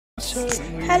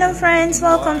Hello friends,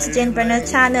 welcome to Jane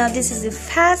Bernard's channel. This is the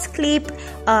first clip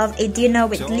of a dinner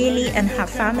with Lily and her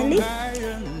family.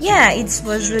 Yeah, it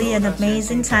was really an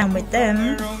amazing time with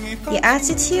them. The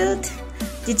attitude,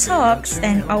 the talks,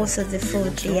 and also the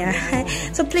food. Yeah.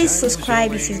 So please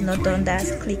subscribe if you've not done that.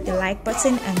 Click the like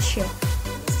button and share.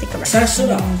 Stick around. 三师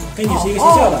的，跟你是一个学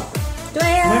校的。对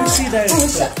呀。我们是在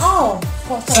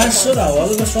三师的，我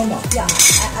这个说嘛。Yeah,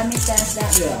 I understand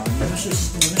that. 对啊，你们是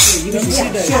一个系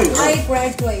的校友。I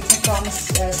graduated from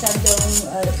Shandong,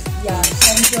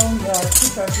 Shandong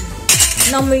teachers.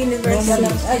 Normal University.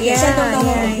 Shandong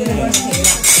Normal University.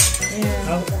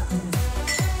 Yeah.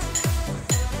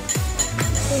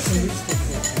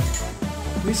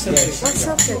 What's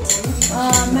up with?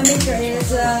 My major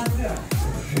is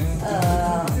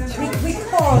we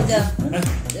call the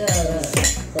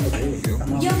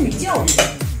英语教育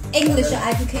English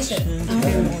education.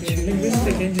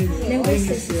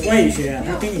 外语学院，他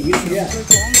跟你一个学院。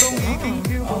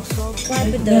怪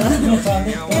不得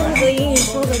英语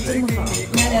说的这么好。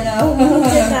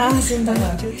真的。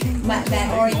My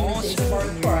English is very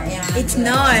poor. Yeah. It's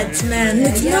not, man.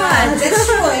 It's not. That's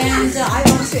true, and I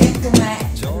want to improve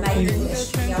my English.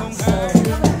 Yeah.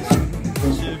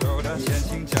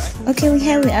 Okay, we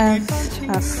have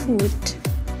our food.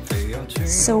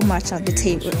 So much on the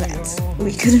table that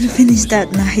we couldn't finish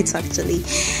that night actually.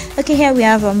 Okay, here we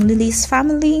have Lily's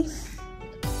family.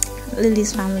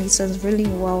 Lily's family, so it's really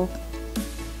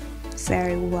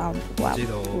very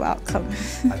welcome.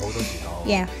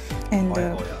 Yeah, and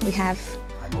we have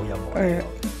her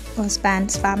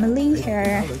husband's family,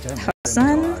 her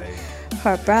son,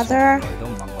 her brother,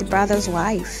 the brother's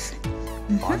wife.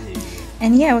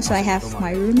 And here also I have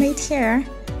my roommate here,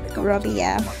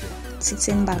 Rabia,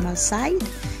 sitting by my side,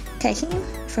 Kahim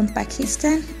from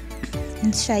Pakistan,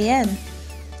 and Cheyenne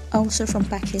also from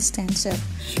Pakistan. So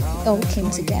we all came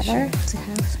together to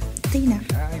have dinner.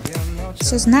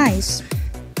 So it's nice.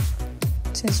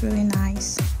 So it's really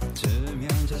nice.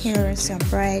 Here is some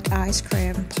bread, ice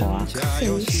cream, pork,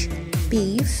 fish,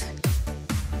 beef,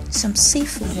 some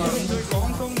seafood.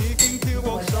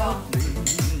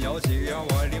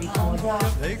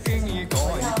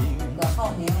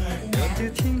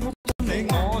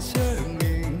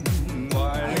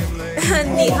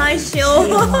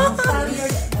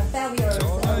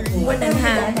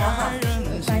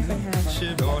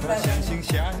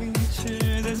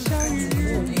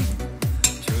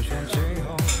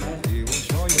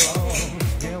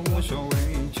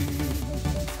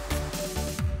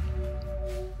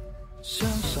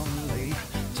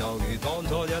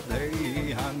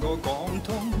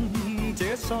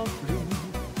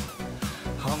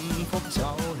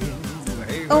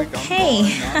 Okay,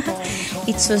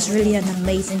 it was really an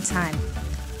amazing time.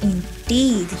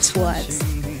 Indeed, it was.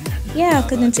 Yeah, I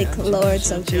couldn't take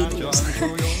loads of videos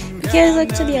because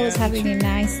actually I was having a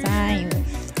nice time. I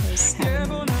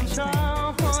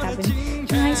was having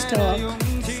a nice talk,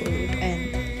 food,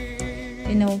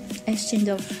 and exchange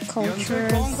of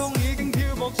cultures,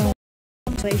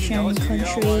 situation,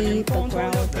 country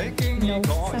background, and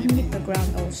family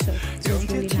background also. So it was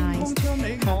really nice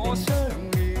having dinner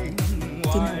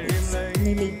with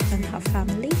Lily and her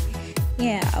family.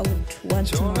 Yeah, I would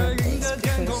want more of this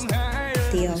because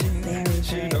they are very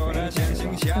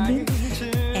welcoming,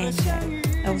 and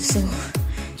also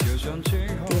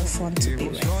they are fun to be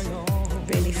with,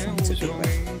 really fun to be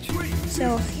with.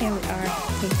 So here we are.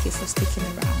 Thank you for sticking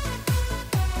around.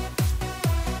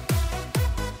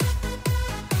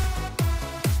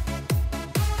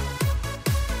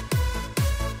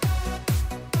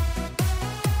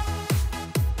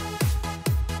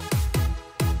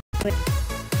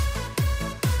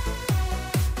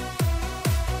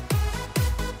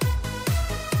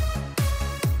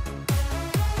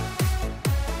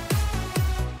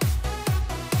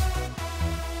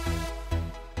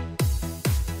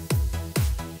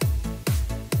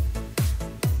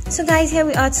 So guys, here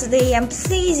we are today, and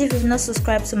please, if you've not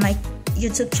subscribed to my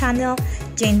YouTube channel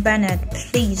Jane Bernard,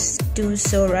 please do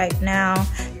so right now.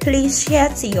 Please share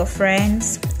to your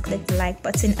friends, click the like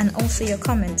button, and also your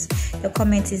comments. Your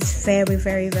comment is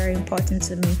very important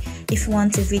to me. If you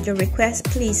want a video request,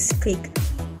 please click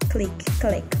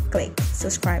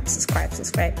subscribe,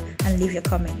 and leave your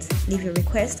comments, leave your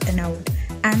request, and I will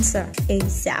answer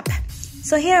ASAP.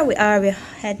 So here we are, we're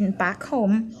heading back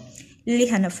home. Lily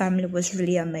and her family was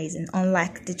really amazing.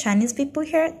 Unlike the Chinese people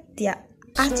here, their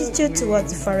attitude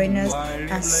towards the foreigners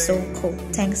are so cool.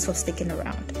 Thanks for sticking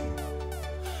around.